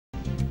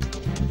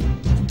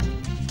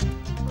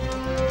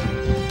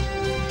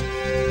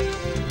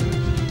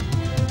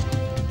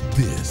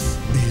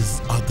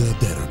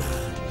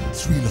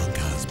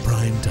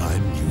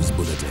Time News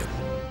Bulletin.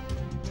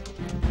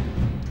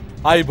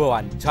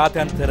 අයිබෝවන්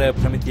ජාත්‍යන්තර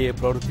ප්‍රමිතියේ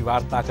ප්‍රවෘත්ති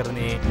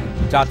වාර්තාකරණයේ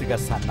ජාතික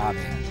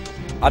සන්නාමය.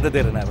 අද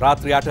දෙරණ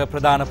රාත්‍රියට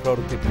ප්‍රධාන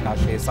ප්‍රවෘත්ති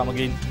ප්‍රකාශයේ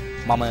සමගින්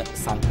මම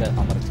සංක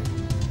අමරජීවි.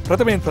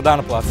 ප්‍රථමයෙන්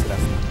ප්‍රධාන පුවත්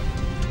සිරස්තල.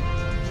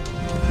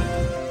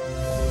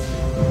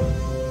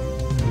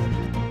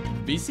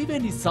 20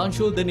 වෙනි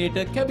සංශෝධනයට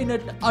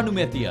කැබිනට්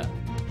අනුමැතිය.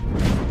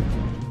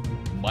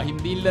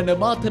 මහින්ද ඉල්ලන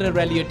මාතර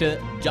රැලියට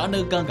ජන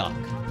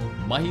ගඟක්.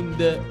 මහින්ද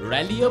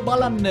රැලිය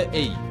බලන්න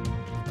එයි.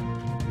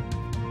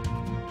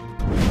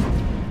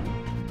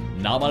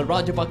 නාමල්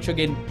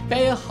රාජපක්ෂගෙන්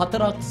පැය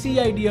 4ක්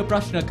CID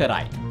ප්‍රශ්න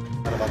කරයි.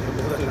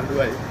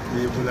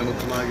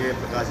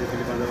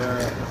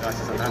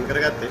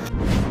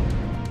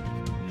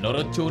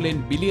 නොරොච්චෝලෙන්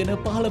බිලියන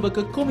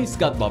 15ක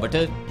කොමිස්ගත්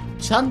බවට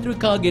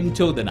චන්ද්‍රිකාගෙන්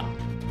චෝදනා.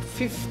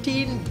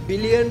 15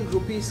 billion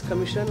rupees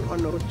commission on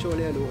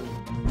Norotchole alone.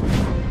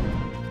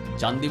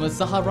 Chandima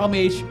සහ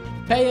රමේෂ්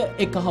පැය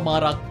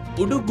 1කමාරක්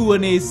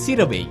උඩුගුවනේ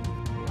සිරවෙයි.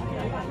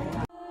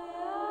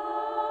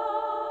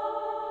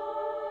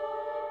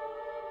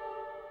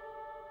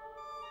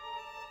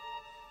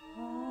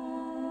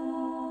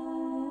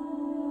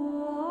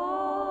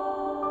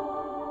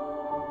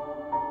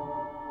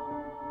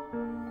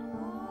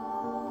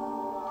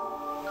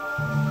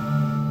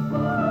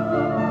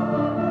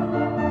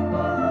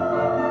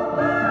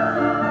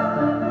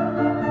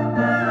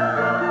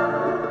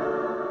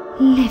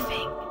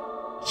 Living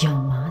your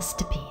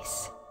masterpiece.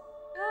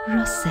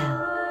 Roselle,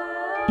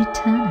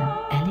 eternal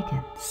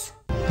elegance.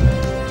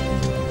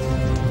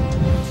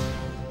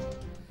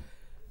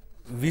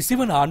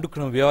 විසිවන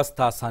ආණ්ඩුක්‍රම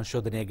ව්‍යවස්ථා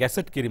සංශෝධනය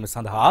ගැසට් කිරීම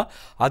සඳහා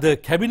අද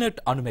කැබිනට්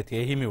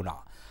අනුමැතිය හිමි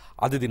වුණා.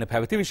 අද දින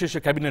පැවති විශේෂ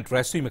කැබිනට්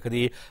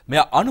රැස්වීමකදී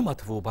මෙය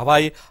අනුමත වූ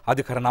බවයි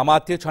අධිකරණ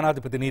අමාත්‍ය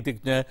ජනාධිපති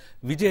නීතිඥ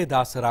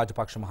විජේදාස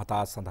රාජපක්ෂ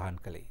මහතා සඳහන්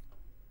කළේ.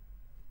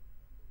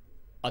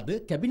 අද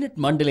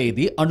කැබිනට්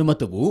මණ්ඩලයේදී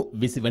අනුමත වූ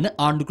 20 වන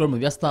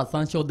ආණ්ඩුක්‍රම ව්‍යවස්ථා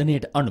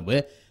සංශෝධනයට අනුව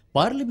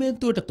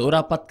පාර්ලිමේන්තුවට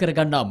තෝරාපත්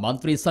කරගන්නා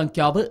මන්ත්‍රී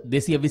සංඛ්‍යාව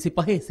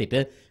 225 සිට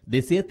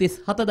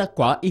 237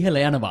 දක්වා ඉහළ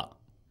යනවා.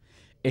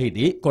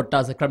 එහිදී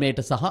කොට්ටාස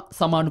ක්‍රමයට සහ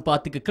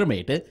සමානුපාතික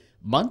ක්‍රමයට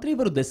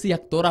මන්ත්‍රීවරු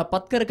 200ක්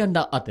තෝරාපත්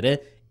කරගන්නා අතර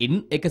ඉන්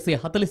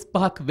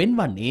 145ක්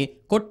වෙන්වන්නේ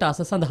කොට්ටාස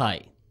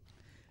සඳහායි.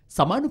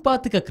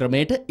 සමානුපාතික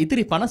ක්‍රමයට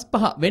ඉතිරි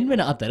 55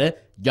 වෙන්වෙන අතර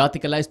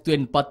ජාතික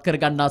ලැයිස්තුවෙන් පත්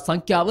කරගන්නා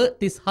සංඛ්‍යාව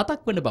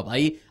 37ක් වන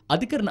බවයි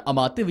අධිකරණ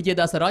අමාත්‍ය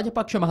විජේදාස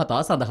රාජපක්ෂ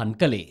මහතා සඳහන්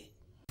කළේ.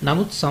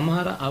 නමුත්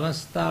සමහර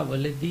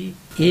අවස්ථාවලදී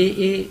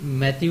ඒ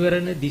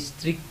මැතිවරණ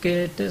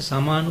දිස්ත්‍රික්කයට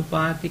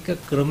සමානුපාතික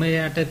ක්‍රමය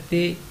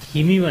යටතේ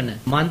හිමිවන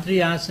මන්ත්‍රී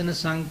ආසන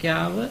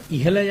සංඛ්‍යාව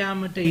ඉහළ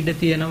යාමට ඉඩ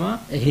තියෙනවා.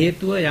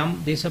 හේතුව යම්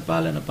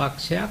දේශපාලන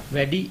පක්ෂයක්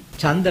වැඩි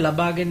ඡන්ද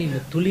ලබා ගැනීම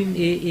තුලින්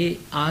ඒ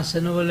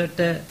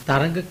ආසනවලට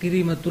තරඟ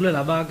කිරීම තුල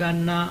ලබා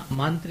ගන්නා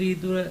මන්ත්‍රී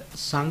දුර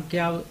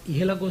සංඛ්‍යාව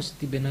ඉහළ ගොස්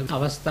තිබෙන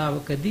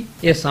අවස්ථාවකදී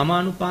ඒ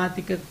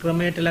සමානුපාතික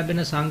ක්‍රමයට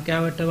ලැබෙන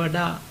සංඛ්‍යාවට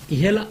වඩා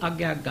ඉහළ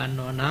අගයක්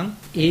ගන්නවා නම්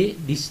ඒ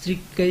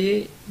දිස්ත්‍රික්කයේ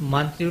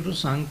මන්ත්‍රීවරු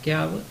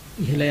සංඛ්‍යාව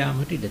ඉහළ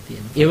යාමට ඉඩ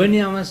තියෙනවා. එවැනි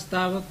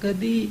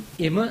අවස්ථාවකදී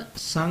එම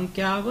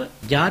සංඛ්‍යාව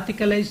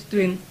ජාතික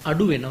ලැයිස්තුවෙන්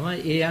අඩු වෙනවා.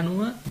 ඒ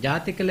අනුව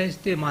ජාතික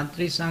ලැයිස්තුවේ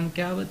මන්ත්‍රී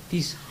සංඛ්‍යාව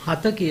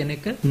 37 කියන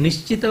එක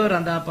නිශ්චිතව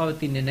රඳා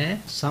පවතින්නේ නැහැ.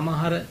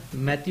 සමහර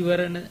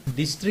මැතිවරණ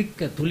දිස්ත්‍රික්ක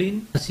තුලින්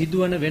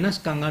සිදුවන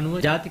වෙනස්කම්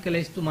අනුව ජාතික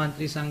ලැයිස්තු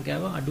මන්ත්‍රී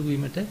සංඛ්‍යාව අඩු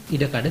වීමට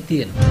ඉඩකඩ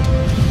තියෙනවා.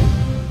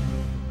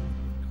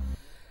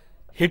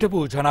 හිටපු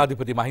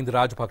ජනාධිපති මහින්ද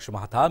රාජපක්ෂ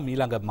මහතා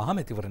මීළඟ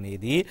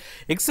මහමැතිවරණයේදී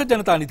එක්සත්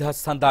ජනතා නිදහස්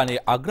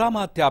සන්ධානයේ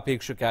අග්‍රාමාත්‍ය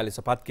අපේක්ෂකයා ලෙස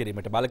පත්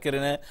කිරීමට බල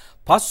කෙරෙන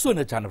 5 වන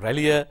ජන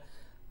රැළිය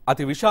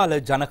අති විශාල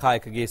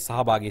ජනකායකගේ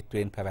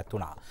සහභාගීත්වයෙන්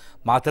පැවැත්වුණා.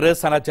 මාතර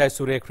සනත්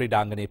ජයසූරිය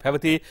ක්‍රීඩාංගණයේ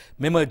පැවති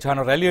මෙම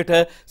ජන රැළියට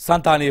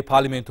සන්ධානයේ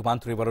පාර්ලිමේන්තු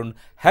මන්ත්‍රීවරුන්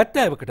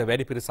 70කට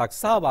වැඩි පිරිසක්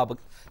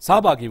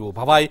සහභාගී වූ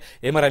බවයි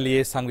එම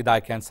රැළියේ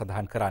සංවිධායකයන්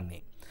සඳහන්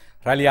කරන්නේ.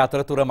 රැළිය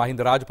අතරතුර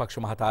මහින්ද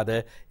රාජපක්ෂ මහතාද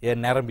එය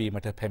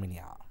නැරඹීමට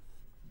පැමිණියා.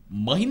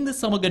 මහින්ද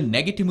සමග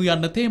නැගිටිමු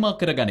යන්න තේමා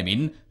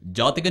කරගනිමින්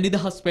ජාතික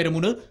නිදහස්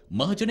පෙරමුණ,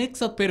 මහජන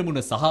එක්සත් පෙරමුණ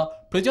සහ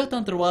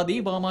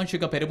ප්‍රජාතන්ත්‍රවාදී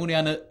වාමාංශික පෙරමුණ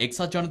යන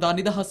එක්සත් ජනතා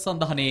නිදහස්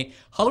සන්ධානයේ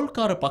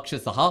හවුල්කාර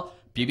පක්ෂ සහ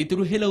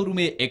පිවිතුරු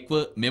හෙළවුරුමේ එක්ව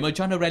මෙම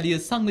ජන රැළිය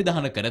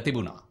සංවිධානය කර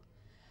තිබුණා.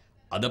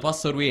 අද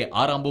පස්වරුවේ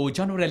ආරම්භ වූ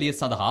ජන රැළිය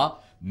සඳහා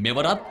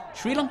මෙවරත්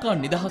ශ්‍රී ලංකා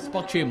නිදහස්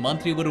පක්ෂයේ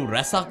මන්ත්‍රීවරු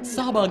රැසක්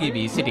සහභාගී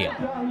වී සිටියා.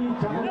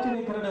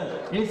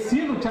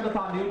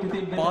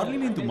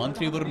 පාර්ලිමේන්තු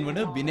මන්ත්‍රීවරුන් වන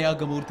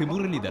විනයාගමූර්ති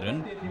මුරලීධරන්,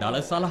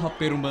 දලසලහ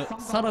පෙරුම,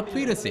 සරත්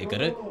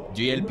වීරසේකර,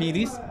 ජේ.එල්.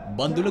 පීරිස්,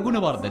 බන්දුල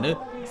ගුණවර්ධන,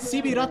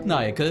 සි.වී.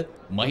 රත්නායක,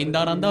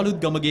 මහින්දානන්ද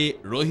අලුත්ගමගේ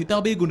රෝහිත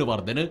අබේ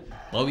ගුණවර්ධන,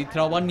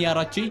 පවිත්‍රා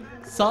වන්‍යාරච්චි,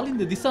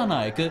 සාලින්ද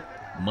දිසානායක,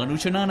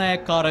 මනුෂනා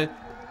නායක්කාර,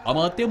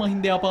 අමාත්‍ය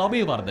මහින්දයාපා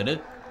අබේවර්ධන,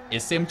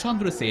 එස්.එම්.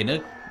 චන්ද්‍රසේන,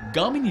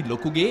 ගාමිණී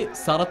ලොකුගේ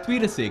සරත්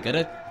වීරසේකර,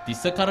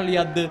 තිස්ස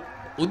කරලියද්ද,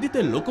 උදිත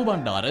ලොකු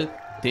බණ්ඩාර,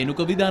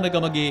 තේනුක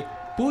විදානගමගේ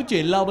පූජ්‍ය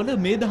එල්ලාවල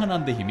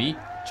මේධානන්ද හිමි,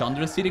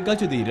 චන්ද්‍රසිරි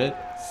ගජදීර,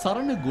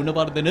 සරණ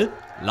ගුණවර්ධන,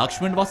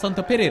 ලක්ෂ්මන්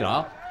වසන්ත පෙරේරා,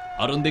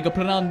 අරුන්දෙක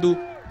ප්‍රනාන්දු,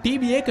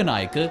 ටී.වී.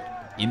 ඒකනායක,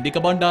 ඉන්දික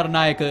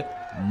බණ්ඩාරනායක,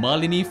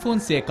 මාලිනී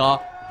ෆොන්සේකා,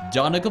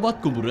 ජානක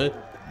වත්කුඹුර,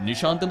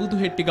 නිශාන්ත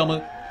බුදුහෙට්ටිගම,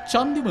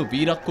 චන්දිම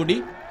වීරක්කොඩි,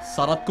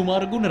 සරත්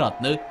කුමාර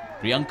ගුණරත්න,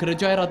 ප්‍රියංකර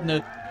ජයරත්න,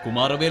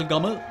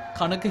 කුමාරවේල්ගම,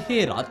 කනක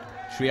හේරත්,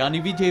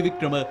 ශ්‍රියානි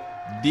විජේවික්‍රම,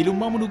 දිලු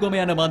මමුණුගම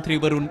යන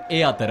මන්ත්‍රීවරුන්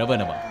ඒ අතර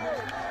වනවා.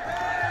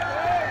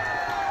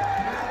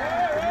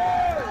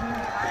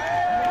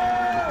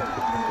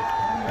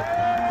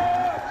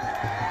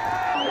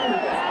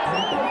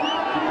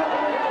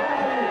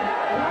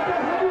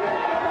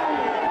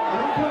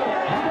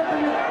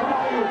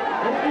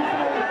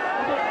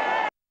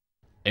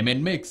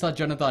 එමෙන්ම එක්සත්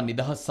ජනතා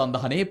නිදහස්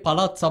සන්ධානයේ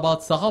පළාත්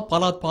සභාත් සහ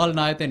පළාත් පාලන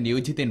ආයතන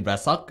නියෝජිතින්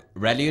රැසක්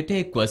රැළියට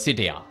එක්ව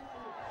සිටියා.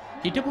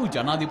 හිටපු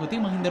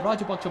ජනාධිපති මහින්ද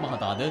රාජපක්ෂ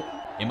මහතාද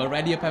එම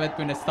රැළිය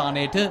පැවැත්වෙන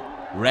ස්ථානයට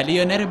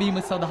රැළිය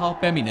නැරඹීම සඳහා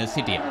පැමිණ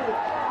සිටියා.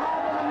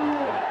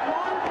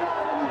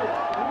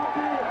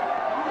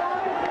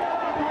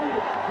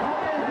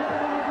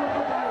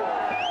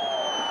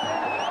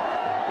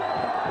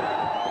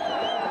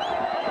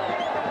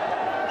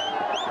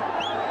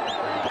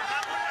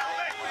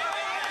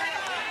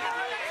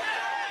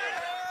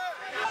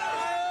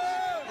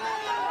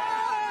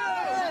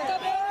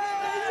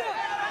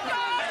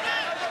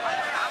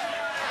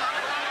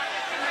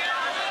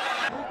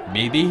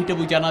 මේදී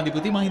හිටපු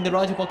ජනාධිපති මහින්ද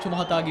රාජපක්ෂ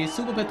මහතාගේ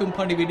සුබ පැතුම්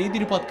පණිවිඩ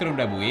ඉදිරිපත් කරනු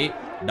ලැබුවේ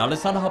ඩල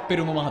සලහප්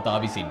පෙරුම මහතා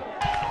විසින්.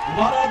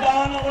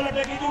 වරදාන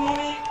වලට කිතු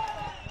නොවි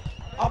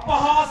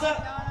අපහාස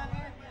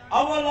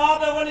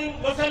අවලාද වලින්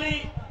ගොසලි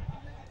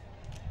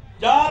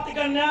ජාතික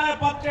න්‍යාය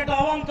පත්‍රයට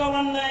අවංක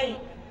වන්නයි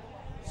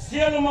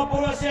සියලුම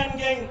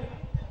පුරවැසියන්ගෙන්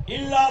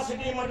ඉල්ලා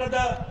සිටීමටද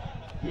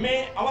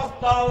මේ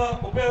අවස්ථාව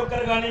උපයෝග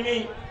කර ගනිමි.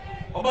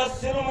 ඔබ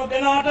සියලුම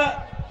දෙනාට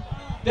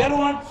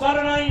දරුවන්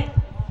සරණයි.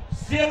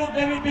 සියලු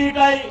දෙවි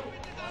පිහිටයි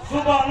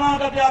සුබ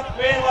අනාගතයක්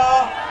වේවා.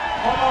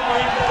 මම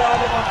මහින්ද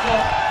රාජපක්ෂ.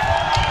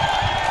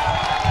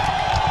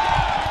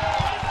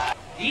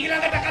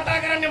 ඊළඟට කතා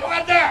කරන්නේ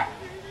මොකද්ද?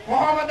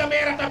 කොහොමද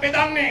මේ රට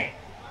බෙදන්නේ?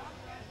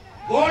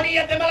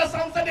 ගෝලීය දෙමළ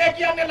සංසදය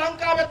කියන්නේ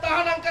ලංකාවේ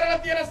තහනම් කරලා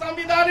තියෙන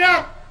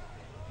සංවිධානයක්.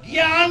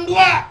 ගිය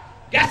ආණ්ඩුව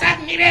ගැසට්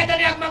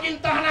නිවේදනයක් මගින්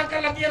තහනම්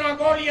කරලා තියෙනවා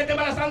ගෝලීය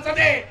දෙමළ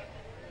සංසදේ.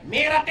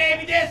 මේ රටේ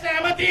විදේශ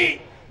ඇමති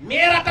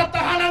මේ රට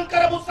තහනම්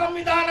කරපු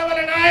සංවිධානවල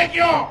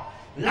නායකයෝ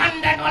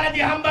ලන්ඩන්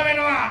වලදී හම්බ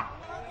වෙනවා.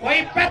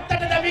 කොයි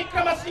පැත්තටද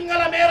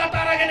වික්‍රමසිංහල මේ රට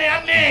අරගෙන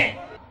යන්නේ?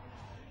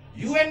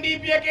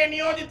 UNDP එකේ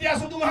නියෝජිතයා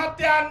සුදු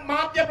මහත්තයා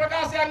මාධ්‍ය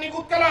ප්‍රකාශයක්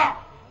නිකුත් කළා.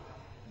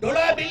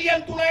 ඩොලර්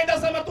බිලියන්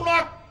 3.3ක්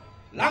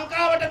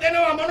ලංකාවට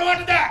දෙනවා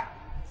මොනවටද?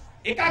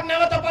 එකක්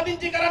නැවත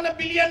පදිංචි කරන්න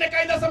බිලියන්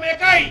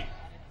 1.1යි.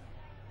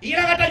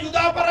 ඊළඟට යුද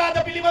අපරාධ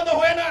පිළිබඳ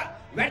හොයන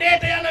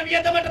වැඩේට යන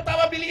වියදමට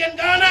තව බිලියන්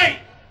ගාණයි.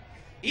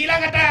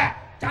 ඊළඟට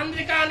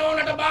චන්ද්‍රිකා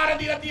නෝනට බාර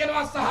දීලා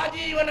තියෙනවා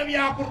සහජීවන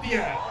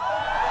ව්‍යාපෘතිය.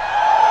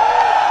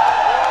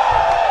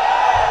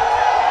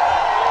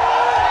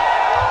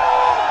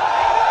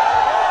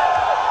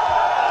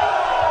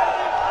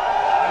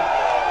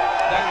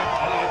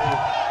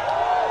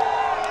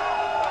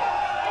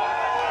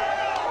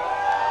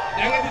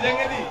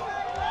 දැඟෙදි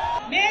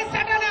මේ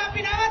සටන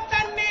අපි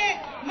නවත්තන්නේ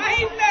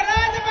මහින්ද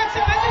රාජපක්ෂ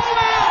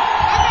මැතිතුමා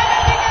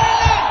අගමැති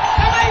කරලා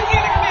තමයි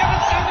කියන මේ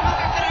අවස්ථාව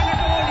මතක්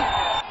කරගන්න ඕනේ.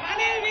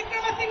 රනිල්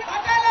වික්‍රමසිංහ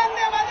අකලන්ද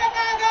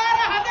වදකාගාර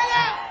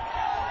හදලා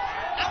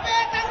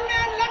අපේ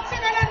තරුණයන් ලක්ෂ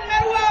ගණන්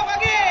මැරුවා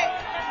වගේ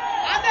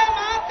අද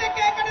මාත් එක්ක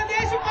එකට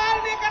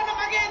දේශපාලනය කරන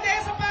මගේ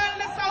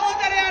දේශපාලන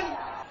සහෝදරයන්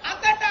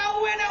අතට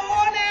අහුවෙන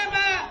ඕනෑම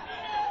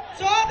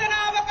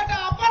චෝදනාවකට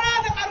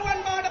අපරාධකරුවන්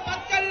බවට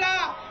පත්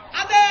කළා.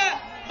 අද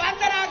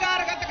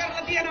බන්ධනාගාරගත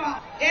කරලා තියෙනවා.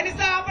 ඒ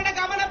නිසා අපේ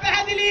ගමන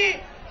පැහැදිලි.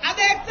 අද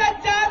එක්සත්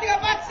ජාතික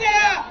පක්ෂය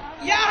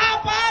යහ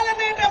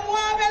පාලනයට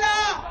මුවා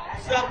වෙලා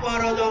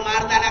සපරොදු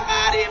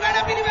මර්ධනකාරී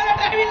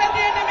වැඩපිළිවෙලට ඇවිල්ලා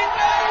තියෙන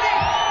මිත්‍රවරුනි.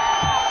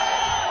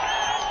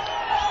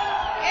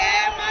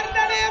 ඒ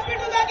මර්ධනය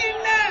පිටු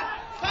දකින්න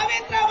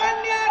පවිත්‍ර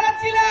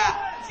වන්‍යාරච්චිලා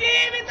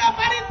ජීවිත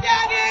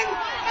පරිත්‍යාගයෙන්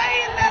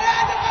මහින්ද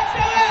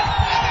රාජපක්ෂව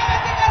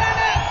අගමැති කරන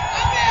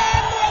අපේ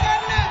ආණ්ඩුව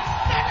ගන්න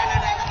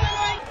සටනට එකතු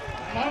වෙනවා.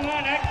 මම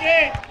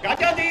නැක්කේ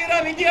ගජදීර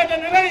විදියට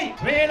නෙවෙයි.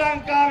 ශ්‍රී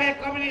ලංකාවේ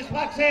කමියුනිස්ට්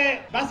පක්ෂයේ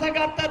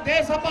බැසගත්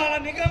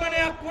දේශපාලන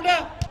නිගමනයක් උඩ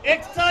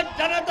එක්සත්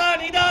ජනතා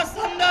නිදහස්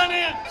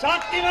සන්ධානය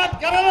ශක්තිමත්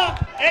කරලා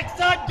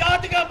එක්සත්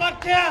ජාතික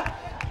පක්ෂය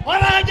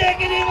පරාජය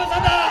කිරීම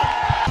සඳහා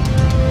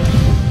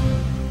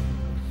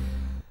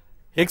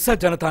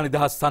එක්සත් ජනතා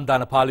නිදහස්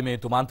සන්ධාන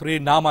පාර්ලිමේන්තු මන්ත්‍රී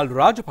නාමල්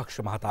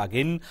රාජපක්ෂ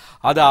මහතාගෙන්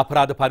අද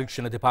අපරාධ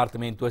පරීක්ෂණ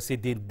දෙපාර්තමේන්තුව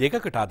සිද්ධීන්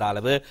දෙකකට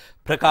අදාළව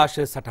ප්‍රකාශ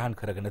සටහන්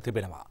කරගෙන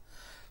තිබෙනවා.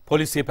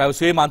 පොලිසිය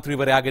පැවසුවේ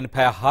මන්ත්‍රීවරයාගෙන්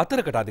පැය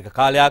 4කට අධික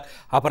කාලයක්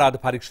අපරාධ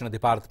පරීක්ෂණ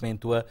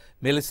දෙපාර්තමේන්තුව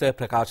මෙලෙස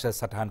ප්‍රකාශ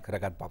සටහන්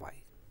කරගත් බවයි.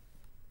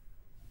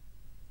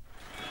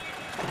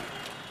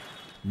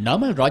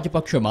 නාමල්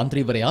රාජපක්ෂ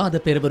මන්ත්‍රීවරයා අද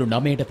පෙරවරු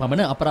 9ට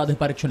පමණ අපරාධ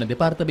පරීක්ෂණ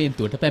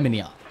දෙපාර්තමේන්තුවට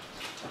පැමිණියා.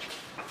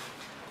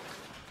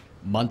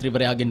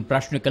 මන්ත්‍රීවරයාගෙන්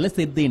ප්‍රශ්න කළ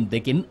සිද්ධීන්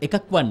දෙකින්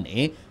එකක්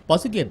වන්නේ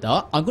පසුගියදා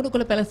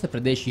අඟුණකොළ පැලැස්ස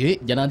ප්‍රදේශයේ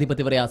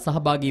ජනාධිපතිවරයා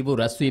සහභාගී වූ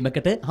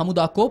රැස්වීමකට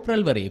හමුදා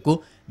කෝප්‍රල්වරයෙකු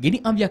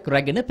ගිනි අවියක්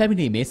රැගෙන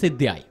පැමිණීමේ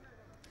සිද්ධියයි.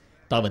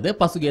 තවද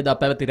පසුගියදා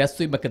පැවති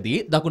රැස්වීමකදී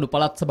දකුණු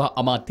පළාත් සභා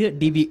අමාත්‍ය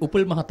ඩී.වී.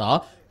 උපුල් මහතා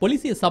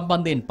පොලිසිය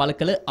සම්බන්ධයෙන් පළ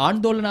කළ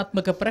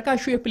ආందోලනාත්මක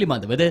ප්‍රකාශය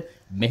පිළිබඳවද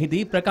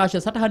මෙහිදී ප්‍රකාශ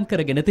සටහන්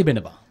කරගෙන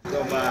තිබෙනවා.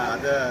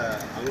 අද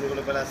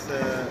අඟුණකොළ පැලැස්ස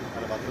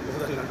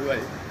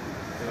සිදුවයි.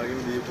 ඒ වගේම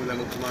දීපු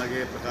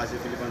ලමුතුමාගේ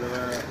ප්‍රකාශය පිළිබඳව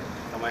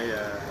තමයි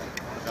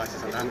ප්‍රකාශය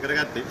සඳහන්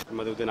කරගත්තේ.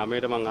 මම උදේ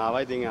 9ට මම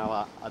ආවා. ඉතින්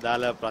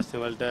අදාළ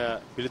ප්‍රශ්න වලට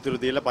පිළිතුරු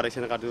දීලා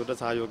පරීක්ෂණ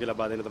කටයුතුට සහයෝගය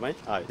ලබා දෙන්න තමයි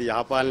ආවේ. ඉතින්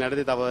යහපාලන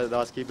යටතේ තව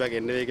දවස් කිහිපයක්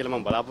එන්න වෙයි කියලා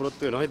මම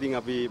බලාපොරොත්තු වෙනවා. ඉතින්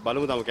අපි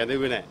බලමු තම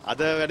කැඳෙන්නේ නැහැ.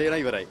 අද වැඩේ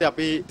නම් ඉවරයි.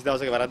 අපි කිසි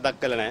දවසක වැරද්දක්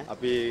කළා නැහැ.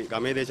 අපි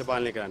ගමේ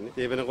දේශපාලනය කරන්නේ.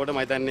 ඒ වෙනකොට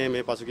මම හිතන්නේ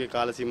මේ පසුගිය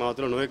කාල සීමාව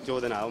තුළ නොඑක්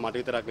චෝදනාව මට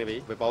විතරක් නෙවෙයි.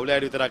 අපේ පවුලේ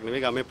අය විතරක්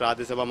නෙවෙයි. ගමේ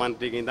ප්‍රාදේශ සභා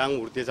මන්ත්‍රීගෙන් ඉඳන්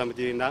වෘත්තීය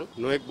සමිතියෙන් ඉඳන්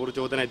නොඑක් බුරු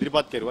චෝදනා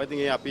ඉදිරිපත් කරුවා.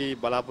 ඉතින් ඒ අපි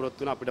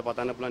බලාපොරොත්තු වෙන අපිට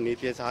පතන්න පුළුවන්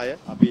නීතිය සහාය,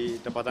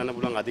 අපිට පතන්න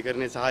පුළුවන්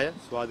අධිකරණයේ සහාය,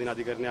 ස්වාධීන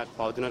අධිකරණයක්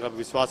පවතිනක අපි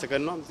විශ්වාස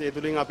කරනවා. ඒ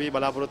තුලින් අපි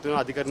බලාපොරොත්තු වෙන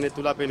අධිකරණය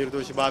තුල අපේ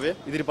නිර්දෝෂීභාවය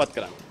ඉදිරිපත්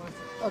කරන්න.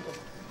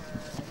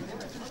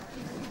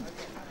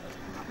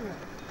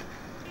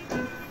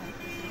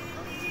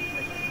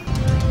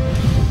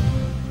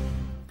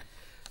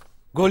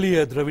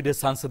 ගෝලීය ද්‍රවිඩ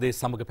සංසදයේ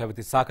සමග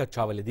පැවති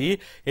සාකච්ඡාවලදී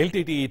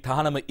LTTE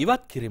තහනම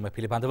ඉවත් කිරීම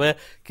පිළිබඳව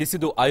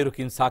කිසිදු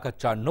අයුරකින්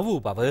සාකච්ඡා නොවූ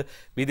බව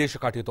විදේශ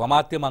කටයුතු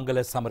අමාත්‍ය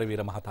මංගල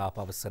සමරවීර මහතා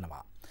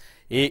පවසනවා.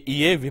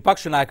 ඊයේ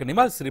විපක්ෂ නායක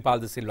නිමල්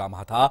සිරිපාල්ද සිල්වා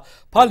මහතා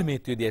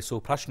පාර්ලිමේන්තුවේදී ඇසූ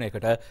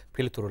ප්‍රශ්නයකට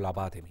පිළිතුරු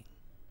ලබා දෙමි.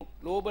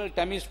 ග්ලෝබල්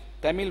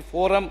ටැමිල්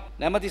ෆෝරම්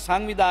නැමැති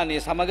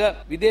සංවිධානයේ සමග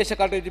විදේශ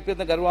කටයුතු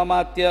පිළිබඳ ගරු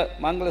අමාත්‍ය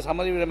මංගල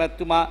සමරවීර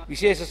මැතිතුමා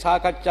විශේෂ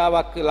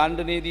සාකච්ඡාවක්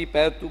ලන්ඩනයේදී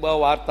පැවැත්වූ බව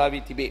වාර්තා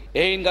වී තිබේ.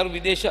 එයින් ගරු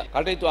විදේශ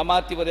කටයුතු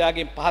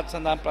අමාත්‍යවරයාගෙන් පහත්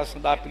සඳහන්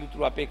ප්‍රශ්න දා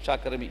පිළිතුරු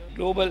අපේක්ෂා කරමි.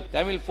 ග්ලෝබල්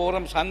ටැමිල්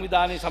ෆෝරම්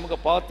සංවිධානයේ සමග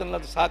පවත්වන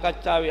ලද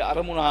සාකච්ඡාවේ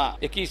අරමුණ හා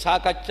එකී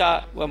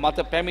සාකච්ඡාව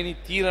මත පැමිණි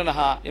තීරණ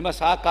හා එම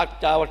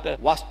සාකච්ඡාවට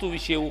වස්තු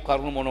විෂය වූ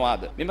කරුණු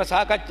මොනවාද? මෙම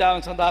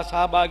සාකච්ඡාව සඳහා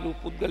සහභාගී වූ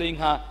පුද්ගලයන්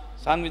හා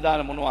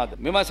සංවිධාන මොනවාද?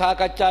 මෙම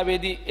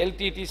සාකච්ඡාවේදී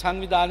LTT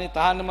සංවිධානයේ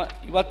තහනම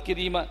ඉවත්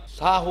කිරීම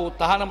සහ හෝ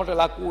තහනමට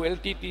ලක් වූ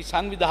LTT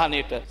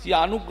සංවිධානයට සිය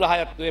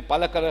අනුග්‍රහයත්වය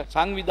පළ කර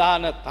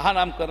සංවිධාන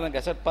තහනම් කරන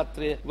ගැසට්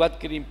පත්‍රය ඉවත්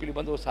කිරීම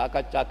පිළිබඳව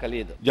සාකච්ඡා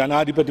කළේද?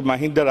 ජනාධිපති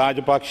මහින්ද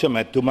රාජපක්ෂ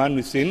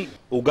මැතිතුමන් විසින්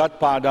උගත්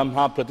පාඩම්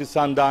හා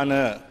ප්‍රතිසන්ධාන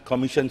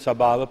කොමිෂන්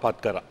සභාව පත්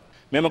කරා.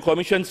 මෙම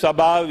කොමිෂන්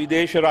සභාව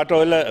විදේශ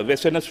රටවල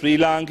වෙසෙන ශ්‍රී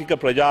ලාංකික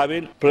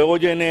ප්‍රජාවෙන්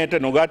ප්‍රයෝජනයට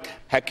නොගත්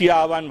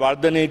හැකියාවන්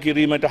වර්ධනය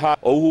කිරීමට හා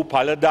ඔහු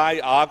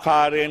ඵලදායි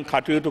ආකාරයෙන්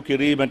කටයුතු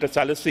කිරීමට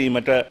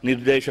සැලසීමට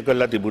නිර්දේශ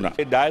කළා තිබුණා.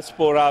 ඒ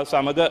ඩයස්පෝරාව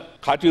සමග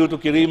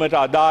කටයුතු කිරීමට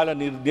අදාළ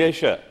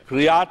නිර්දේශ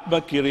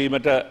ක්‍රියාත්මක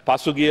කිරීමට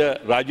පසුගිය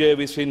රජය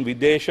විසින්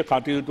විදේශ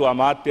කටයුතු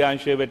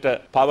අමාත්‍යාංශය වෙත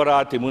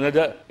පවරා තිබුණද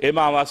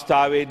එම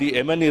අවස්ථාවේදී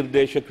එම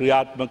නිර්දේශ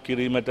ක්‍රියාත්මක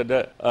කිරීමටද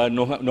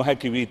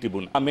නොහැකි වී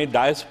තිබුණා. මේ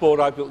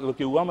ඩයස්පෝරා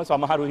කිව්වම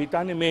සමහරු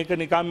හිතන්නේ මේක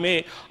නිකන්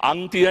මේ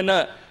අන්තියන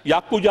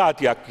යක්කු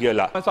ජාතියක්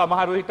කියලා.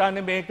 සමහරු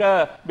හිතන්නේ මේක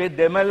මේ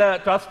දෙමළ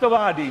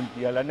ත්‍රස්තවාදීන්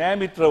කියලා. නෑ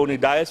මිත්‍රවුනි,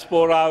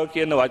 ඩයස්පෝරාව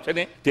කියන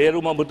වචනේ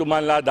තේරුම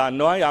ඔබතුමන්ලා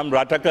දන්නවා. යම්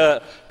රටක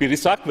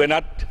පිරිසක්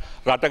වෙනත්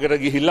රටකට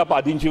ගිහිල්ලා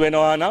පදිංචි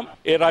වෙනවා නම්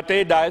ඒ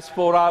රටේ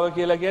ඩයස්පෝරාව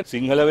කියලා කියන්නේ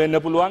සිංහල වෙන්න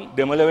පුළුවන්,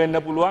 දෙමළ වෙන්න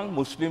පුළුවන්,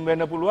 මුස්ලිම්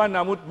වෙන්න පුළුවන්.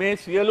 නමුත් මේ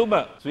සියලුම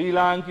ශ්‍රී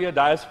ලාංකීය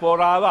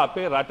ඩයස්පෝරාව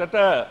අපේ රටට,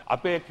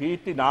 අපේ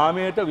කීර්ති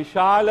නාමයට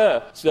විශාල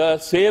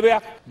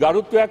සේවයක්,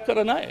 ගරුත්වයක්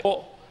කරන අය.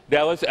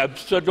 There was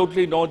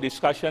absolutely no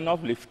discussion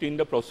of lifting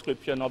the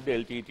proscription of the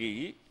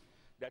LTTE.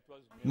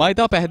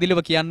 මයිතා පැහැදිලිව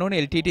කියන්න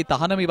ඕනේ LTT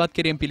තහනම ඉවත්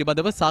කිරීම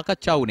පිළිබඳව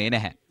සාකච්ඡා වුණේ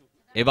නැහැ.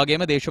 ඒ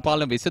වගේම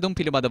දේශපාලන විසඳුම්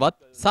පිළිබඳවත්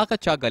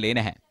සාකච්ඡා කළේ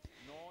නැහැ.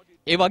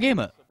 ඒ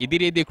වගේම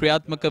ඉදිරියේදී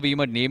ක්‍රියාත්මක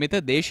වීම නියමිත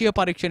දේශීය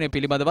පරීක්ෂණය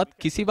පිළිබඳවත්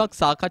කිසිවක්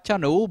සාකච්ඡා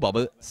නොවූ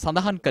බව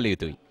සඳහන් කළ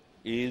යුතුයි.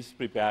 Is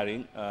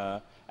preparing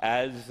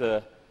as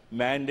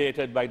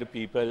mandated by the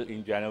people in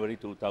January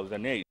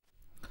 2008.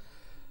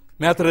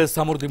 මේ අතර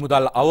සමෘද්ධි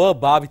මුදල්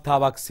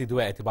අවභාවිතාවක් සිදුව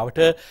ඇති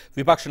බවට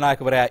විපක්ෂ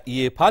නායකවරයා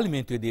ඊයේ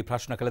පාර්ලිමේන්තුවේදී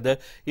ප්‍රශ්න කළද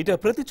ඊට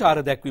ප්‍රතිචාර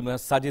දැක්වීම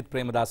සජිත්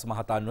ප්‍රේමදාස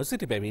මහතා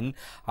නොසිටි බැවින්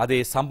අද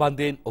ඒ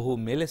සම්බන්ධයෙන් ඔහු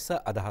මෙලෙස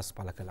අදහස්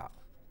පළ කළා.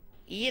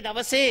 ඊයේ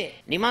දවසේ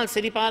නිමල්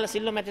සිරිපාල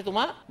සිල්වා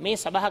මැතිතුමා මේ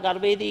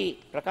සභාගර්භයේදී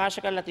ප්‍රකාශ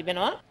කරලා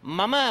තිබෙනවා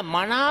මම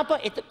මනාප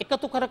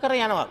එකතු කර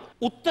යනවා.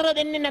 උත්තර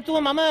දෙන්නේ නැතුව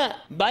මම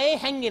බයේ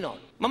හැංගෙනවා.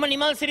 මම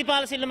නිමල්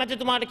සිරිපාල සිල්වා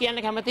මැතිතුමාට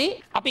කියන්න කැමතියි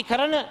අපි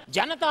කරන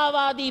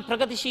ජනතාවාදී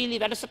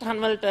ප්‍රගතිශීලී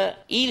වැඩසටහන් වලට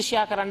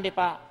ඊර්ෂ්‍යා කරන්න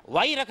එපා,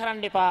 වෛර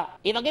කරන්න එපා.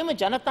 ඒ වගේම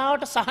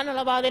ජනතාවට සහන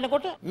ලබා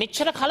දෙනකොට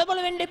මෙච්චර කලබල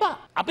වෙන්න එපා.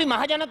 අපි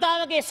මහ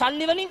ජනතාවගේ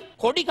සල්ලි වලින්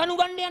කොඩි කණු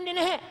ගන්න යන්නේ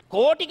නැහැ.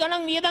 කෝටි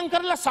ගණන් වියදම්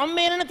කරලා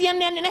සම්මේලන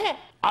තියන්න යන්නේ නැහැ.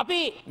 අපි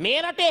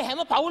මේ රටේ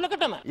හැම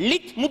පවුලකටම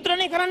ලිත්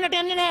මුද්‍රණය කරන්නට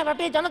යන්නේ නැහැ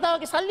රටේ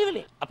ජනතාවගේ සල්ලි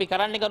වලින්. අපි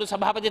කරන්නේ ගරු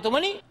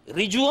සභාපතිතුමනි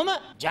ඍජුවම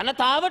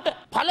ජනතාවට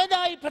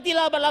ඵලදායී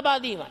ප්‍රතිලාභ ලබා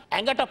දීම.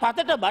 ඇඟට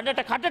පතට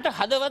බඩට කටට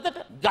හදවතට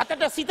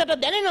ගතට සිතට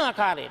දැනෙන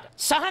ආකාරයට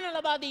සහන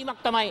ලබා දීමක්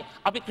තමයි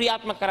අපි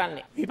ක්‍රියාත්මක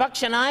කරන්නේ.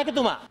 විපක්ෂ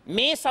නායකතුමා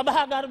මේ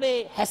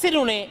සභාගර්භයේ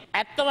හැසිරුණේ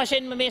ඇත්ත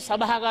වශයෙන්ම මේ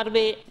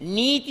සභාගර්භයේ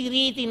නීති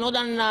රීති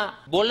නොදන්නා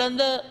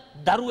බොළඳ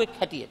දරුවෙක්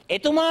හැටියට.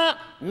 එතුමා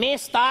මේ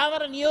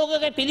ස්ථාවර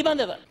නියෝගක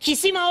පිළිබඳව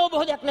කිසිම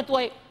අවබෝධයක්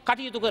නැතුවයි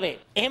කටයුතු කරේ.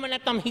 එහෙම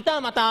නැත්නම්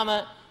හිතාමතාම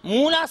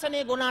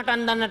මූලාසනයේ ගුණාට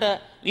අන්දන්නට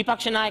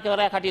විපක්ෂ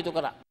නායකවරයා කටයුතු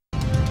කරා.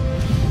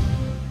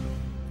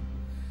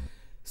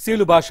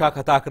 සියලු භාෂා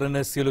කතා කරන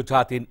සියලු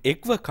ජාතීන්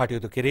එක්ව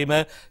කටයුතු කිරීම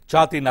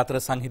ජාතීන් අතර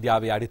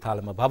සංහිඳියාවේ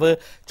අඩිතාලම බව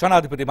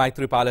ජනාධිපති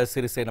මෛත්‍රීපාල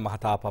සිරිසේන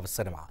මහතා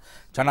පවසනවා.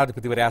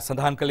 ජනාධිපතිවරයා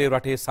සඳහන් කළේ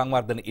රටේ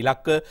සංවර්ධන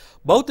ඉලක්ක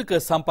භෞතික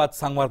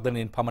සම්පත්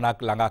සංවර්ධනයෙන්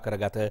පමණක් ළඟා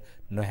කරගත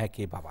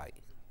නොහැකි බවයි.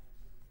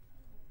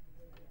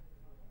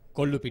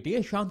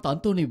 කොල්ලුපිටියේ ශාන්ත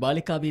අන්තෝනි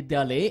බාලිකා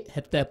විද්‍යාලයේ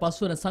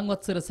 75 වන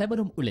සංවත්සර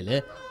සැමරුම් උළෙල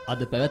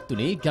අද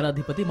පැවැත්වුණේ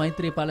ජනාධිපති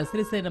මෛත්‍රීපාල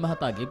සිරිසේන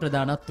මහතාගේ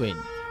ප්‍රධානත්වයෙන්.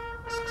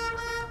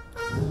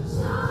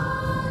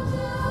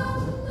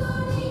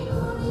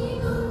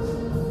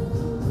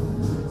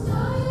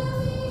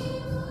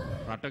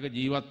 රටක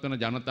ජීවත් වන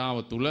ජනතාව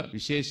තුළ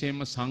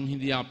විශේෂයෙන්ම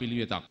සංහිඳියා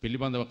පිළිවෙතක්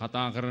පිළිබඳව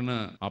කතා කරන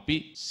අපි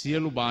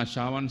සියලු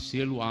භාෂාවන්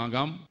සියලු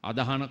ආගම්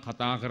අදහන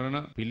කතා කරන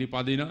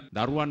පිළිපදින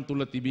දරුවන්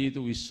තුළ තිබිය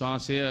යුතු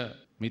විශ්වාසය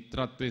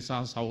මිත්‍රත්වය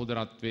සහ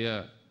සහෝදරත්වය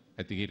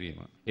ඇති කිරීම.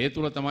 ඒ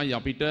තුළ තමයි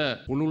අපිට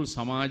පුළුල්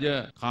සමාජ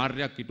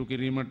කාර්යයක් ඉටු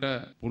කිරීමට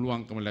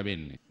පුළුවන්කම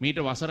ලැබෙන්නේ. මීට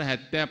වසර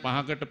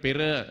 75කට පෙර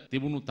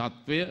තිබුණු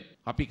තත්ත්වය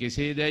අපි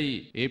කෙසේදැයි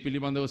ඒ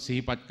පිළිබඳව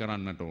සිහිපත්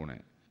කරන්නට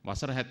ඕනේ.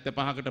 වසර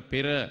 75කට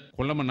පෙර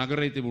කොළඹ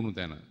නගරයේ තිබුණු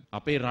තැන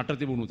අපේ රට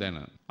තිබුණු තැන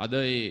අද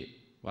ඒ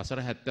වසර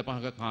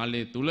 75ක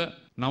කාලය තුල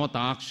නව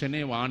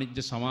තාක්ෂණයේ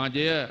වාණිජ්‍ය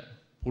සමාජය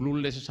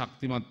පුළුල් ලෙස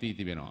ශක්තිමත් වී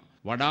තිබෙනවා.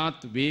 වඩාත්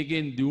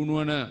වේගෙන්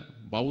දියුණුවන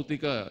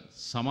භෞතික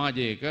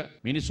සමාජයක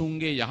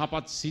මිනිසුන්ගේ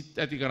යහපත් සිත්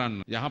ඇති කරන්න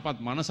යහපත්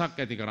මනසක්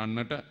ඇති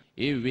කරන්නට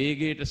ඒ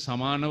වේගයට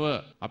සමානව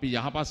අපි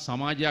යහපත්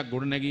සමාජයක්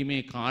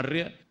ගොඩනැගීමේ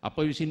කාර්ය අප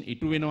විසින්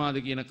ඉටු වෙනවාද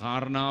කියන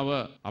කාරණාව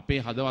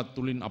අපේ හදවත්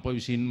තුලින් අප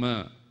විසින්ම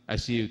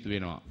ඇසිය යුතු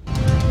වෙනවා.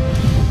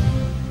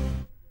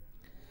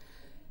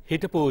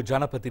 හිටපු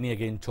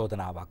ජනපතිනියගෙන්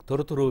චෝදනාවක්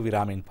තොරතුරු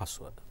විරාමෙන්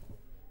පසුව.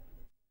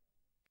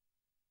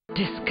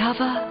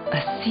 Discover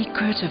a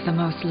secret of the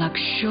most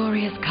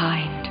luxurious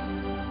kind.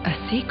 A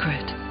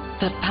secret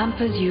that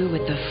pampers you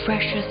with the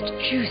freshest,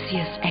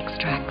 juiciest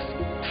extracts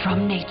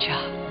from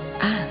nature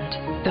and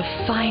the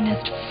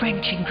finest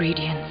French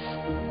ingredients.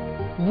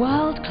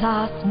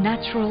 World-class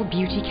natural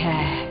beauty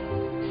care.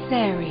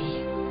 Sari,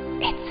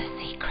 it's a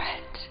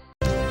secret.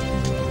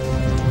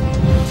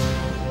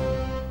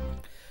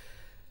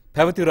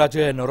 පැවති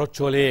රජය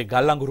නොරොච්චෝලේ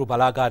ගල්ලංගුරු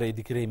බලාගාරය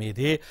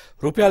ඉදිකිරීමේදී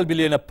රුපියල්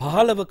බිලියන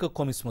 15ක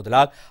කොමිස්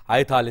මුදලක්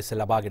අයථා ලෙස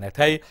ලබාගෙන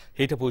ඇතැයි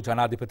හිටපු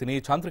ජනාධිපතිනි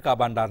චන්ද්‍රිකා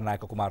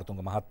බණ්ඩාරනායක කුමාරතුංග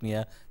මහත්මිය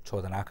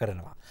චෝදනා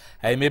කරනවා.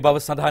 ඇය මේ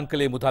බව සඳහන්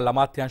කළේ මුදල්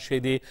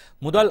අමාත්‍යාංශයේදී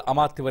මුදල්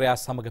අමාත්‍යවරයා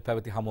සමග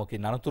පැවති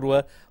හමුවකින් අනතුරුව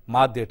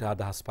මාධ්‍යයට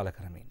අදහස් පළ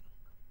කරමින්.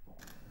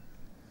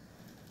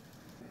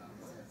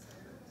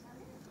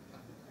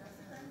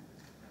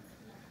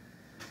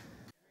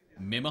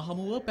 මෙම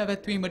හමුව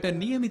පැවැත්වීමට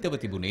නියමිතව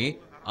තිබුණේ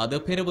අද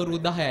පෙරවරු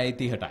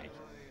 10:30යි.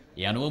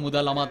 ඒ අනුව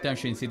මුදල්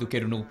අමාත්‍යාංශයෙන් සිදු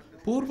කෙරුණු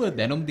పూర్ව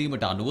දැනුම්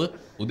දීමට අනුව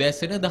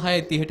උදෑසන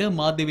 10:30ට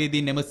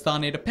මාධ්‍යවේදීන් එම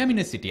ස්ථානයට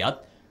පැමිණ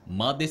සිටියත්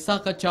මාධ්‍ය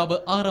සාකච්ඡාව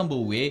ආරම්භ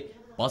වූයේ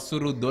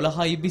පස්වරු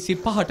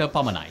 12:25ට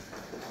පමණයි.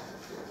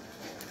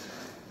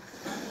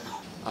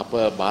 අප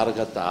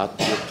බාරගත්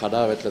ආර්ථිකය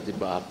කඩා වැටලා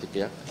තිබ්බ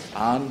ආර්ථිකයක්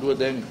ආණ්ඩුව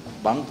දැන්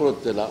බංකොලොත්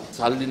වෙලා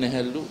සල්ලි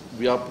නැහැලු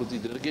ව්‍යාපෘති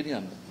ඉදිරියට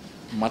ගෙනියන්න.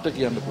 මට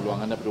කියන්න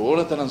පුළුවන් අන්න අපිට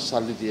ඕන තරම්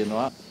සල්ලි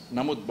තියෙනවා.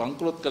 නමුත්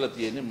බංකොලොත් කළා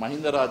තියෙන්නේ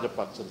මහින්ද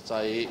රාජපක්ෂ සහ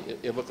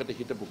එවකට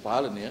හිටපු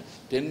පාලනය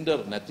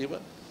ටෙන්ඩර් නැතිව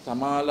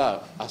තමාලා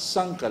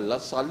අස්සම් කළා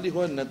සල්ලි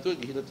හොයන්න නැතුව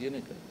ගිහිලා තියෙන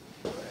එක.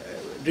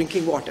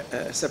 Drinking water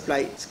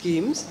supply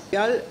schemes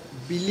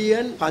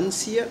billion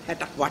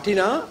 560ක්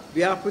වටිනා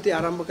ව්‍යාපෘති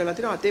ආරම්භ කළා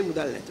තියෙනවා අතේ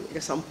මුදල් නැතුව.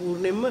 ඒක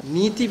සම්පූර්ණයෙන්ම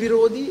නීති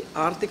විරෝධී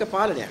ආර්ථික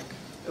පාලනයක්.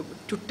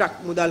 චුට්ටක්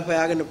මුදල්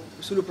හොයාගෙන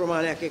සුළු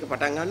ප්‍රමාණයක් එක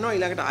පටන් ගන්නවා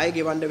ඊළඟට ආයෙ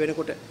ගෙවන්න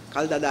වෙනකොට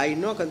කල් දදා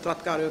ඉන්නවා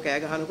කොන්ත්‍රාත්කාරයෝ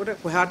කෑ ගහනකොට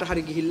කොහාට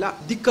හරි ගිහිල්ලා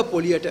දික්ක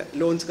පොලියට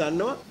ලෝන්ස්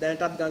ගන්නවා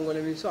දැනටත්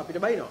ගංගොල මිනිස්සු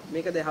අපිට බයිනවා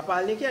මේක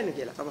දෙහපාලනය කියන්නේ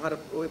කියලා සමහර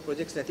ওই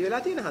ප්‍රොජෙක්ට්ස් නැති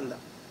වෙලා තියෙන හන්දා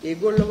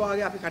ඒගොල්ලෝ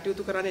වාගේ අපි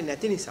කටයුතු කරන්නේ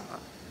නැති නිසා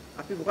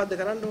අපි මොකද්ද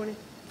කරන්න ඕනේ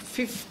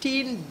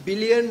 15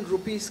 billion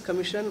rupees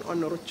commission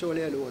on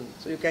Norocholea alone.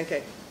 So you can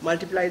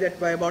multiply that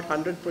by about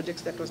 100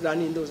 projects that was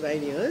done in those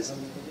 9 years.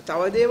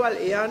 Tawadeval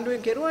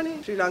Eyanduin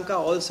Kerwani, Sri Lanka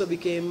also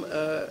became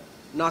a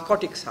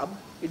narcotics hub.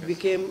 It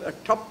became a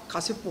top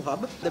Kasipu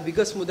hub. The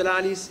biggest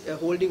Mudalanis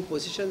holding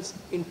positions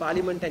in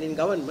parliament and in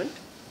government.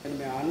 And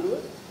me andu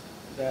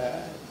the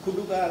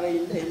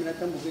Kudukarain, the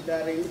Himnatam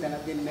Bukitarain, and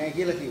again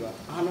Nagila Kiva.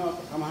 Hano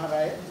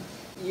Kamahara.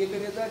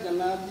 ඊයකරේදා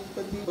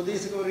ජනාධිපති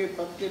ප්‍රදේශකවරයෙක්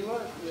පත් කරනවා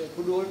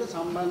කුඩු වලට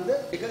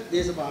සම්බන්ධ එක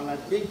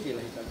දේශපාලනඥයෙක්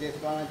කියලා හිතා.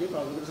 දේශපාලනඥයෙක්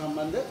ප්‍රවෘත්ති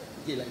සම්බන්ධ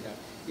කියලා හිතා.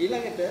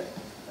 ඊළඟට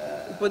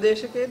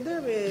උපදේශකයෙක්ද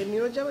මේ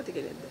නියෝජ්‍යවති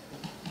කෙනෙක්ද?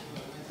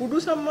 කුඩු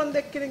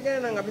සම්බන්ධ එක්කෙනෙක්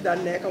ගැන නම් අපි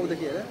දන්නේ නැහැ කවුද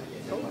කියලා.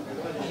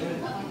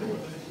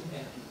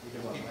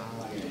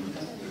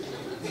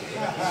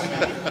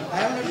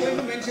 I am not going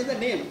to mention the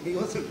name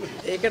because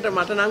ඒකට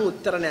මට නම්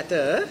උත්තර නැත.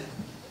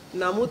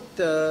 නමුත්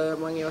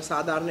මම ඒවා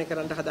සාධාරණය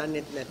කරන්න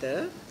හදන්නෙත් නැත.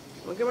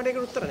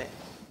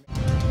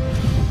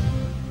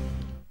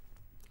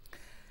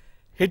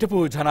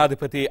 හිටපු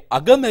ජනාධිපති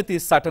අගමැති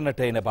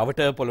සටනට එන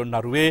බවට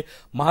පොළොන්නරුවේ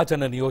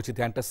මහජන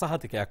නියෝජිතයන්ට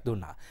සහතිකයක්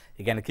දුන්නා.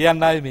 ඒ ගැන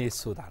කියන්නයි මේ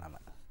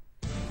සූදානම.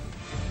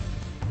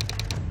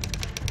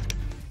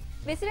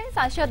 විසිරෙන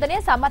සංශෝධනය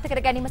සම්මත කර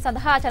ගැනීම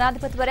සඳහා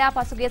ජනාධිපතිවරයා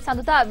පසුගිය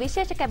සඳුදා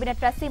විශේෂ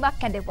කැබිනට් රැස්වීමක්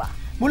කැඳෙව්වා.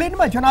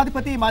 මුලින්ම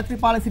ජනාධිපති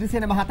මෛත්‍රීපාල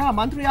සිරිසේන මහතා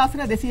මන්ත්‍රී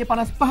ආසන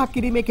 255ක්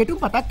කිරීමේ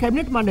කෙටුම්පතක්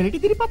කැබිනට් මණ්ඩලයට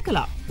ඉදිරිපත්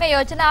කළා. මේ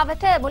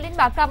යෝජනාවට මුලින්ම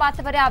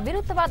අග්‍රාමාත්‍යවරයා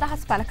විරුද්ධව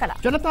අදහස් පළ කළා.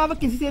 ජනතාව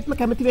කිසිසේත්ම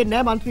කැමති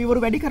වෙන්නේ නැහැ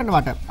මන්ත්‍රීවරු වැඩි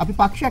කරනවට. අපි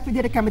පක්ෂයක්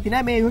විදිහට කැමති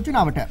නැහැ මේ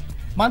යෝජනාවට.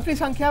 මන්ත්‍රී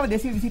සංඛ්‍යාව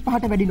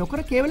 225ට වැඩි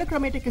නොකර කේවල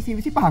ක්‍රමයට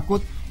 125ක්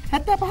උත්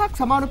 75ක්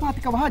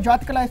සමානුපාතිකව හා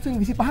ජාතික ලයිස්තුවෙන්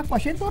 25ක්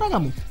වශයෙන්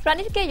තෝරාගමු.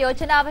 රනිල්ගේ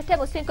යෝජනාවට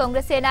මුස්ලිම්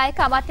කොංග්‍රසයේ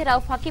නායක අමාත්‍ය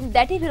රවුෆ් හකීම්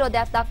දැඩි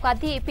විරෝධයක්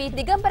දක්වද්දී පී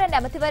දිගම්බර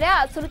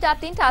නැමැතිවරයා සුළු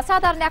ජාතීන්ට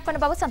අසාධාරණයක් වන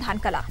බව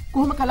සඳහන් කළා.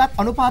 කොහොම කළත්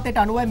අනුපාතයට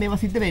අනුවයි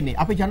මේවා සිද්ධ වෙන්නේ.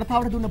 අපි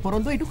ජනතාවට දුන්න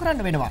පොරොන්දුව ඉටු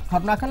කරන්න වෙනවා.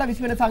 කරුණාකරලා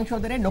 20 වෙනි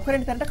සංශෝධනයේ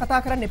නොකරන තැනට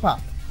කතා කරන්න එපා.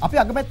 අපි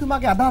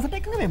අගමැතිතුමාගේ අදහසට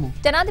එකඟ වෙමු.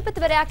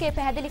 ජනාධිපතිවරයාගේ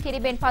පැහැදිලි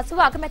කිරීමෙන් පසුව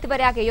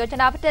අගමැතිවරයාගේ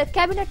යෝජනාවට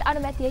කැබිනට්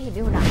අනුමැතිය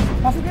හිමි වුණා.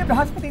 පසුගිය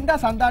බ්‍රහස්පතින්දා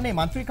සන්ධානයේ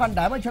මන්ත්‍රී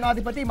කණ්ඩායම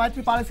ජනාධිපති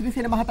මෛත්‍රීපාල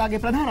සිරිසේන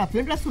මහතාගේ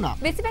ප්‍රධානත්වයෙන් රැස් වුණා.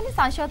 20 වෙනි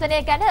සංශෝධනය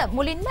ගැන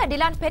මුලින්ම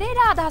ඩිලන්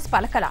පෙරේරා අදහස්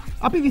පළ කළා.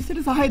 අපි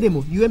 20ට සහාය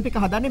දෙමු. UMP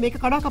එක හදන්නේ මේක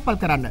කඩාකප්පල්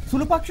කරන්න.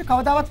 සුළු පක්ෂ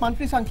කවදාවත්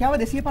මන්ත්‍රී සංඛ්‍යාව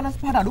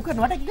 255ට අඩු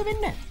කරනවට එකඟ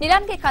වෙන්නේ නැහැ.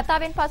 ඩිලන්ගේ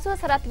කතාවෙන් පසුව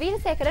සරත්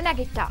වීරසේකර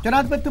නැගිට්ටා.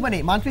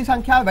 ජනාධිපතිතුමනි මන්ත්‍රී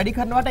සංඛ්‍යාව වැඩි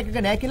කරනවට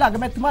එකඟ නැහැ කියලා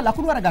අගමැතිතුමා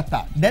ලකුණු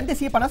අරගත්තා. දැන්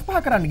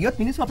 255 කරන්න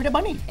ගියොත් මිනිස්සු අපිට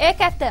බනි.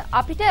 ඒක ඇත්ත.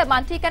 අපිට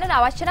මන්ත්‍රීකරණ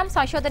අවශ්‍ය නම්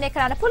සංශෝධනය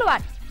කරන්න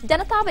පුළුවන්.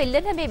 ජනතාව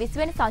ඉල්ලන මේ 20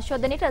 වෙනි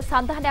සංශෝධනයට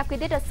සන්ධානයක්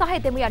විදිහට සහාය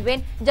දෙමු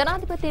යනුවෙන්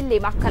ජනාධිපති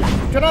ඉල්ලීමක් කළා.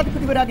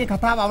 ජනාධිපතිවරයාගේ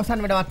කතාව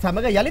අවසන් වෙනවත්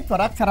සමග යලිත්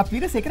වරක් සරත්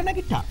වීරසේකර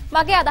නැගිට්ටා.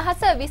 මගේ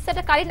අදහස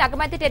 20ට කලින්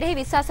අගමැතිට එරෙහි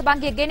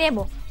විශ්වාසභංගය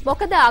ගෙනෙමු.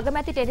 මොකද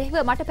අගමැතිට එරෙහිව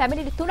මට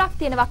පැමිණිලි 3ක්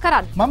තියෙනවා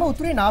කරන්න. මම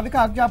උතුරේ නාවික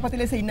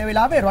අග්‍රාපති ලෙස ඉන්න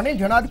වෙලාවේ රනිල්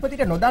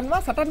ජනාධිපතිට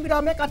නොදන්වා සටන්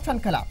විරාමයක් අත්සන්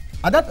කළා.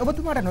 අදත්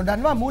ඔබතුමාට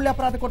නොදන්වා මූල්‍ය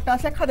අපරාධ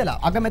කොට්ටාසයක් හදලා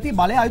අගමැති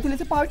බලය අයුතු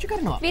ලෙස පාවිච්චි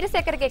කරනවා.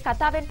 වීරසේකරගේ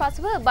කතාවෙන්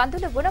පසුව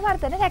බන්දුල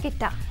ගුණවර්ධන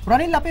නැගිට්ටා.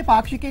 රනිල් අපේ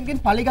පාක්ෂිකයන්ගෙන්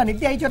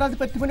පලිගනිද්දී ඇයි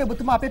ජනාධිපතිතුමනි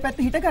ඔබතුමා අපේ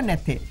පැත්තේ හිටගන්නේ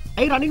නැත්තේ?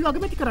 ඇයි රනිල්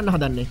අගමැති කරන්න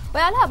හදන්නේ?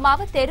 ඔයාලා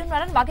මාව තේරුම්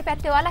ගන්න මගේ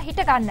පැත්තේ ඔයාලා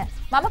හිටගන්න.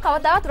 මම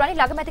කවදාවත්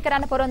රනිල් අගමැති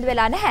කරන්න පොරොන්දු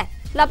වෙලා නැහැ.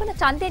 ලබන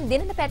ඡන්දයෙන්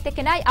දිනන පැත්තේ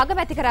කෙනයි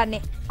අගමැති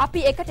කරන්නේ.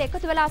 අපි එකට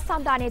එකතු වෙලා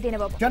සම්දානය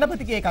දෙනවමු.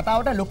 ජනපතිගේ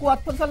කතාවට ලොකු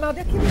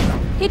අත්පොරසල්නාදයක් හිමිවුණා.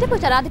 හිටපු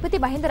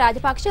ජනාධිපති මහින්ද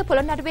රාජපක්ෂ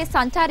පොළොන්නරුවේ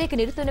සංචාරයක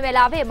නිරත වුණ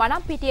වෙලාවේ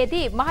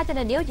මනම්පිටියේදී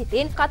මහජන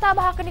නියෝජිතයින් කතා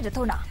බහක නිරත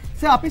වුණා.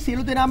 අපි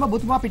සියලු දෙනාම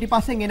ඔබතුමා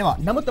පිටිපස්සෙන් එනවා.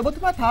 නමුත්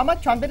ඔබතුමා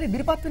තාමත් ඡන්දෙට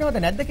ඉදිරිපත්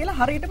වෙනවද නැද්ද කියලා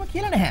හරියටම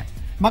කියලා නැහැ.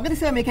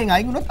 මගදිසේ මේකෙන්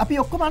අයින් වුණොත් අපි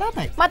ඔක්කොම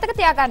අනාථයි. මතක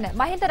තියාගන්න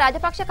මහින්ද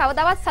රාජපක්ෂ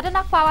කවදාවත්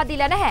සටනක් පාවා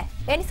දීලා නැහැ.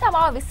 ඒ නිසා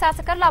මාව විශ්වාස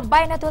කරලා බය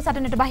නැතුව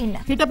සටනට බහින්න.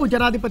 හිටපු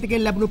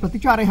ජනාධිපතිගෙන් ලැබුණු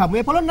ප්‍රතිචාරය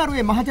හමුවේ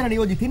පොළොන්නරුවේ මහජන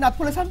නියෝජිතින්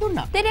අත්පොලසන්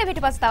දුන්නා. දිනේ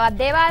පිටිපස්ස තවත්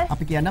දේවල්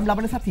අපි කියන්නම්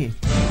ලබන සතියේ.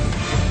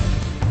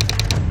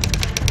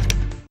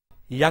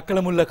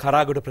 යක්කලමුල්ල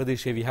කරාගොඩ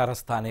ප්‍රදේශයේ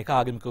විහාරස්ථානයක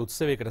ආගමික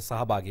උත්සවයකට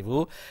සහභාගී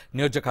වූ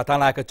නියෝජ්‍ය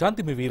කතානායක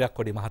චන්තිම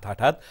වීරක්කොඩි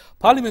මහතාටත්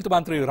පාර්ලිමේන්තු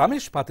මන්ත්‍රී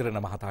රමේෂ් පතිරණ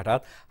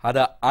මහතාටත්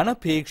අද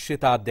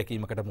අනපේක්ෂිත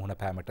අත්දැකීමකට මුහුණ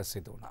පෑමට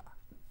සිදු වුණා.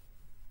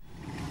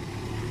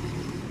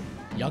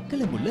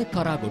 යක්කලමුල්ල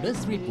කරාගොඩ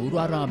ශ්‍රී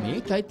පූර්වාරාමයේ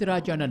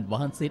චෛත්‍යරාජාණන්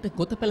වහන්සේට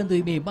කොත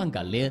පැළඳීමේ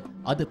මංගල්‍ය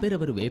අද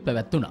පෙරවරුවේ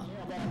පැවැත්වුණා.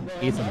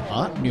 ඒ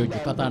සඳහා නියෝජ්‍ය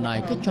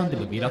කතානායක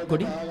චන්දිම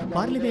වීරක්කොඩි,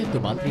 පාර්ලිමේන්තු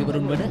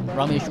මන්ත්‍රීවරුන් වන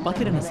රමේෂ්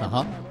පතිරණ සහ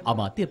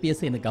අමාත්‍ය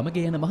පියසේන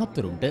ගමගේ යන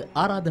මහත්වරුන්ට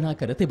ආරාධනා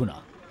කර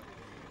තිබුණා.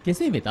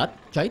 කෙසේ වෙතත්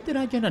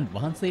චෛත්‍යරාජාණන්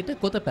වහන්සේට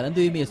කොත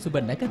පැළඳීමේ සුබ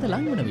නැකත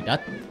ලංවන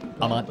විටත්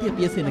අමාත්‍ය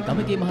පියසේන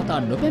ගමගේ මහතා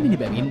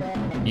නොපැමිණි බැවින්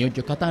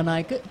නියෝජ්‍ය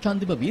කතානායක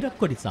චන්දිම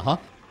වීරක්කොඩි සහ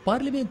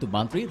පාර්ලිමේන්තු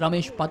මන්ත්‍රී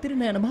රමේෂ්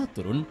පතිරණ යන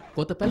මහත්වරුන්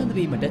කොත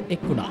පැළඳවීමට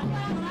එක් වුණා.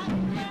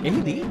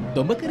 එහිදී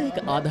දොඹකරයක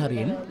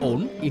ආධාරයෙන්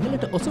ඔවුන්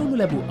ඉහළට ඔසවනු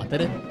ලැබූ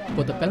අතර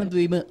කොත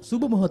පැළඳවීම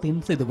සුබ මොහොතින්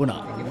සිදු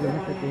වුණා.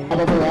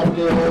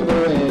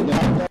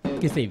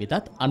 කෙසේ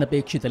වෙතත්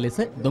අනපේක්ෂිත ලෙස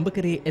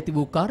දොඹකරයේ ඇති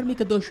වූ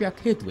කාර්මික දෝෂයක්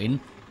හේතුවෙන්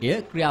එය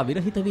ක්‍රියා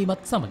විරහිත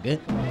වීමත් සමග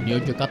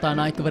නියෝජ්‍ය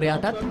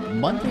කතානායකවරයාටත්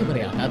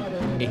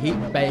මන්ත්‍රීවරයාටත් එහි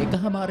පැය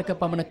එකහමාරක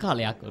පමණ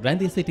කාලයක්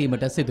රැඳී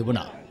සිටීමට සිදු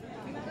වුණා.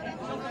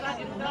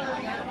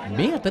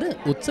 මේ අතර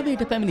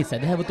උත්සවයට පැමිණි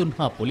සැදැහැවතුන්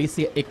හා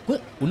පොලිසිය එක්ව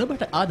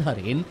උණබට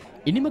ආධාරයෙන්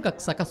ඉනිමකක්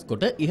සකස්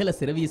කොට ඉහළ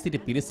සිරවී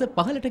සිටි පිරිස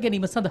පහළට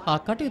ගැනීම සඳහා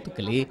කටයුතු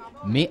කළේ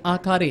මේ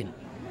ආකාරයෙන්.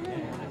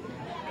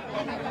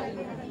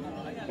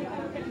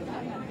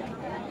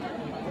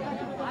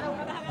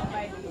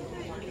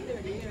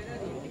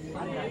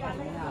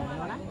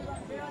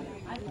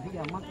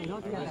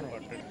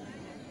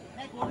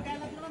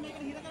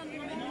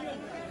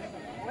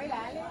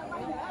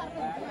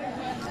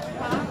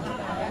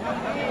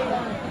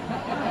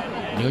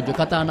 නියෝජ්‍ය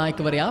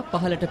කතානායකවරයා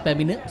පහළට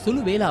පැමිණ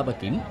සුළු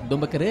වේලාවකින්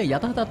දොඹකර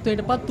යථා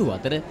තත්ත්වයට පත් වූ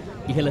අතර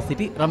ඉහළ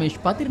සිටි රමේෂ්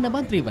පතිරණ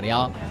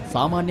මන්ත්‍රීවරයා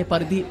සාමාන්‍ය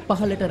පරිදි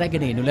පහළට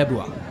රැගෙන එනු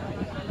ලැබුවා.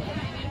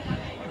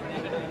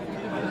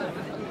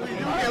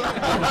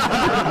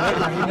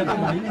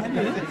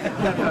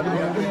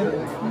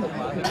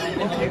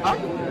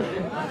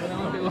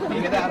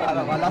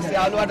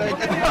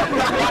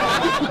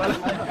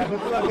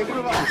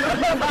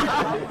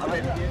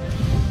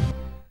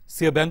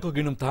 සිය බැංකු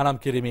ගිණුම් තහනම්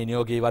කිරීමේ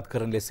නියෝගය ඉවත්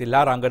කරන ලෙස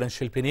ඉල්ලා රංගන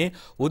ශිල්පිනී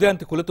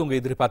උදයන්ති කුලතුංග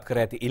ඉදිරිපත්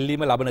කර ඇති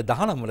ඉල්ලීම ලබන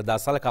 19 වනදා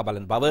සලකා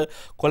බලන බව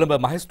කොළඹ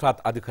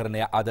මහේස්ත්‍රාත්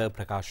අධිකරණය අද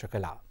ප්‍රකාශ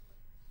කළා.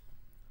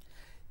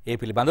 ඒ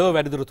පිළිබඳව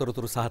වැඩිදුර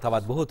තොරතුරු සහ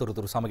තවත් බොහෝ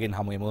තොරතුරු සමගින්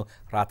හමු වෙමු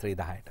රාත්‍රී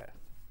 10ට.